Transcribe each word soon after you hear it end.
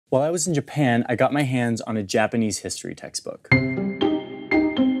While I was in Japan, I got my hands on a Japanese history textbook.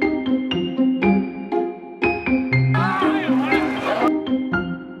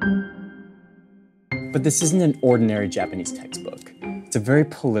 But this isn't an ordinary Japanese textbook. It's a very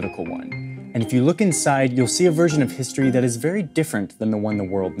political one. And if you look inside, you'll see a version of history that is very different than the one the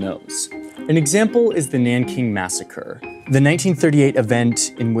world knows. An example is the Nanking Massacre, the 1938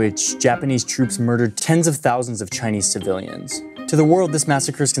 event in which Japanese troops murdered tens of thousands of Chinese civilians. To the world, this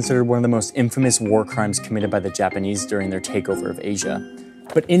massacre is considered one of the most infamous war crimes committed by the Japanese during their takeover of Asia.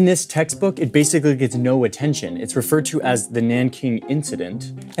 But in this textbook, it basically gets no attention. It's referred to as the Nanking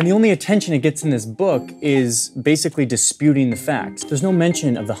Incident. And the only attention it gets in this book is basically disputing the facts. There's no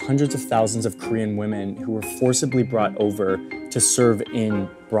mention of the hundreds of thousands of Korean women who were forcibly brought over to serve in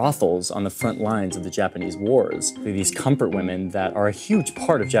brothels on the front lines of the Japanese wars. They're these comfort women that are a huge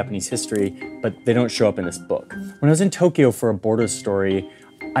part of Japanese history, but they don't show up in this book. When I was in Tokyo for a border story,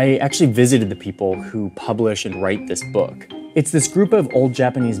 I actually visited the people who publish and write this book. It's this group of old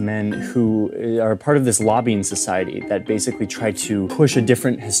Japanese men who are part of this lobbying society that basically try to push a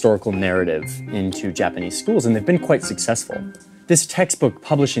different historical narrative into Japanese schools, and they've been quite successful. This textbook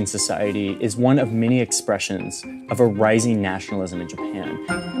publishing society is one of many expressions of a rising nationalism in Japan.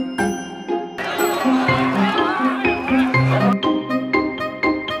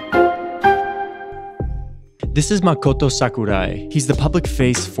 This is Makoto Sakurai. He's the public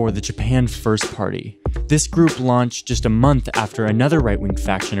face for the Japan First Party. This group launched just a month after another right-wing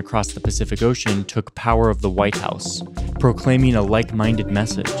faction across the Pacific Ocean took power of the White House, proclaiming a like-minded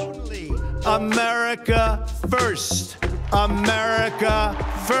message. America first! America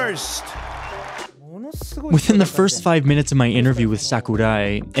first! Within the first 5 minutes of my interview with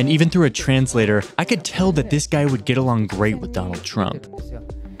Sakurai, and even through a translator, I could tell that this guy would get along great with Donald Trump.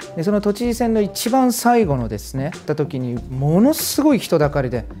 でその都知事選の一番最後のですね、た時にものすごい人だかり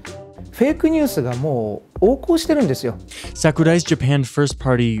で、フェイクニュースがもう横行してるんですよ。Sakurai's Japan First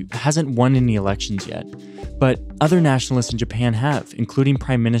Party hasn't won any elections yet, but other nationalists in Japan have, including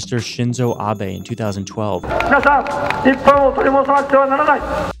Prime Minister Shinzo Abe in 2012. 皆さん、日本を取り戻さなくてはならない。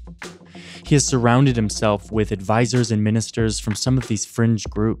He has surrounded himself with advisors and ministers from some of these fringe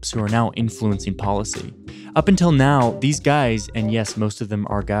groups who are now influencing policy. Up until now, these guys, and yes, most of them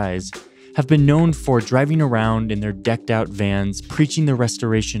are guys, have been known for driving around in their decked-out vans, preaching the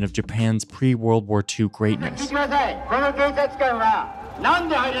restoration of Japan's pre-World War II greatness.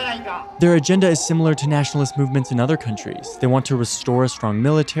 Their agenda is similar to nationalist movements in other countries. They want to restore a strong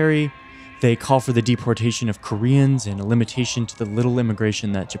military. They call for the deportation of Koreans and a limitation to the little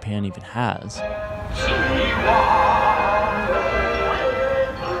immigration that Japan even has.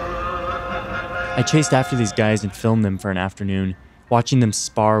 I chased after these guys and filmed them for an afternoon, watching them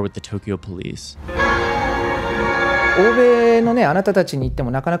spar with the Tokyo police. 欧米のね、あなたたちに言っても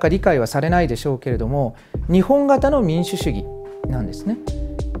なかなか理解はされないでしょうけれども、日本型の民主主義なんですね。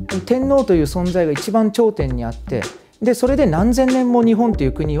天皇という存在が一番頂点にあって、でそれで何千年も日本とい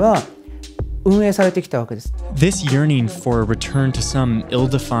う国は運営されてきたわけです。This yearning for a return to some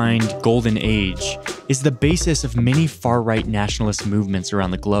ill-defined golden age is the basis of many far-right nationalist movements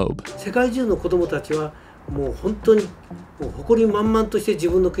around the globe. 世界中の子どもたちはもう本当に誇り満々として自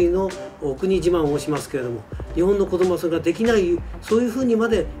分の国の国自慢をしますけれども、日本の子どもはそれができない、そういうふうにま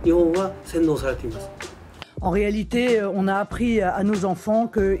で日本は洗脳されています。En réalité, on a appris à nos enfants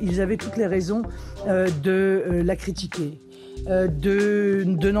qu'ils avaient toutes les raisons de la critiquer.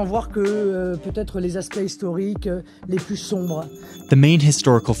 De n'en voir que peut-être les aspects historiques les plus sombres. The main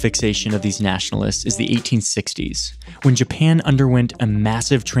historical fixation of these nationalists is the 1860s, when Japan underwent a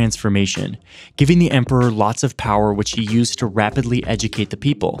massive transformation, giving the emperor lots of power which he used to rapidly educate the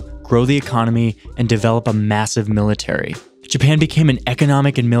people, grow the economy, and develop a massive military. Japan became an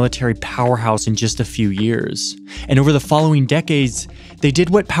economic and military powerhouse in just a few years. And over the following decades, they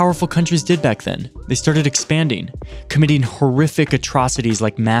did what powerful countries did back then. They started expanding, committing horrific atrocities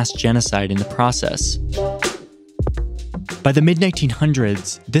like mass genocide in the process. By the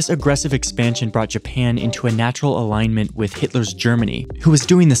mid-1900s, this aggressive expansion brought Japan into a natural alignment with Hitler's Germany, who was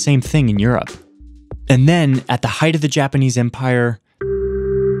doing the same thing in Europe. And then, at the height of the Japanese Empire,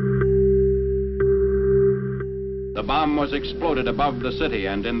 the bomb was exploded above the city,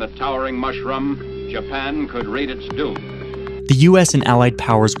 and in the towering mushroom, Japan could read its doom. The US and Allied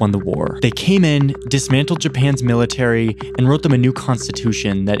powers won the war. They came in, dismantled Japan's military, and wrote them a new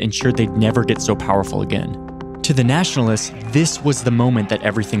constitution that ensured they'd never get so powerful again. To the nationalists, this was the moment that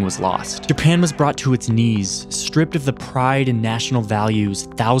everything was lost. Japan was brought to its knees, stripped of the pride and national values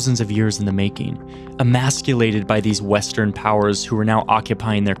thousands of years in the making, emasculated by these Western powers who were now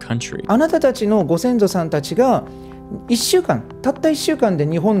occupying their country. あなたたちのご先祖さんたちが1週間たった1週間で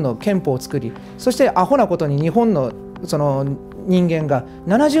日本の憲法を作り、そしてアホなことに日本のその人間が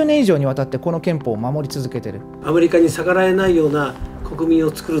70年以上にわたってこの憲法を守り続けている。アメリカに逆らえないような国民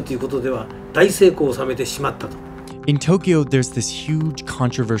を作るということでは大成功を収めてしまったと。In Tokyo, there's this huge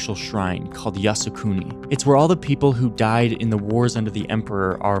controversial shrine called Yasukuni. It's where all the people who died in the wars under the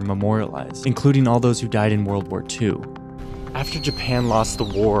emperor are memorialized, including all those who died in World War II. After Japan lost the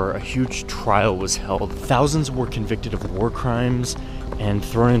war, a huge trial was held. Thousands were convicted of war crimes and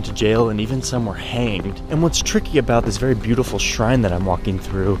thrown into jail, and even some were hanged. And what's tricky about this very beautiful shrine that I'm walking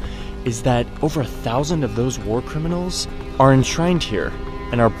through is that over 1,000 of those war criminals are enshrined here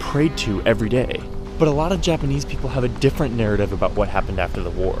and are prayed to every day. But a lot of Japanese people have a different narrative about what happened after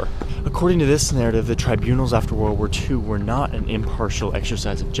the war. According to this narrative, the tribunals after World War II were not an impartial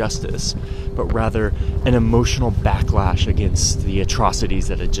exercise of justice, but rather an emotional backlash against the atrocities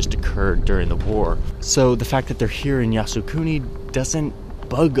that had just occurred during the war. So the fact that they're here in Yasukuni doesn't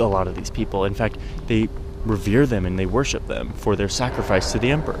bug a lot of these people. In fact, they revere them and they worship them for their sacrifice to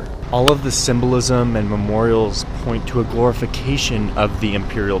the emperor. All of the symbolism and memorials point to a glorification of the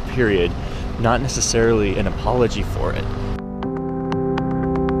imperial period, not necessarily an apology for it.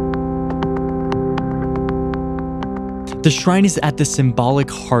 The shrine is at the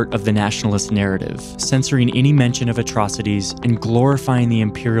symbolic heart of the nationalist narrative, censoring any mention of atrocities and glorifying the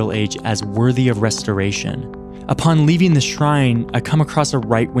imperial age as worthy of restoration. Upon leaving the shrine, I come across a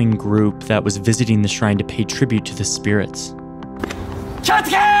right-wing group that was visiting the shrine to pay tribute to the spirits.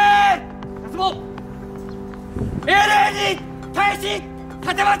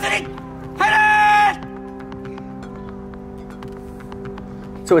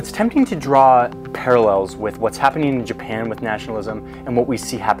 So it's tempting to draw parallels with what's happening in Japan with nationalism and what we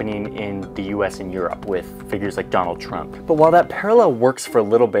see happening in the US and Europe with figures like Donald Trump. But while that parallel works for a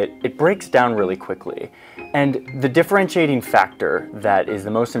little bit, it breaks down really quickly. And the differentiating factor that is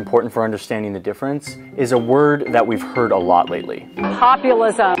the most important for understanding the difference is a word that we've heard a lot lately.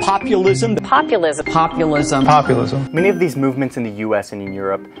 Populism. Populism. Populism. Populism. Populism. Many of these movements in the US and in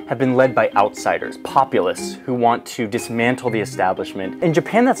Europe have been led by outsiders, populists, who want to dismantle the establishment. In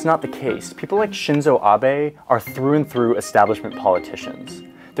Japan, that's not the case. People like Shinzo Abe are through and through establishment politicians.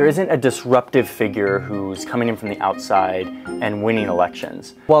 There isn't a disruptive figure who's coming in from the outside and winning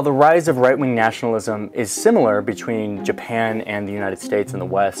elections. While the rise of right-wing nationalism is similar between Japan and the United States and the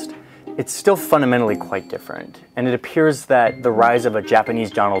West, it's still fundamentally quite different. And it appears that the rise of a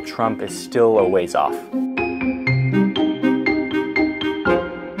Japanese Donald Trump is still a ways off.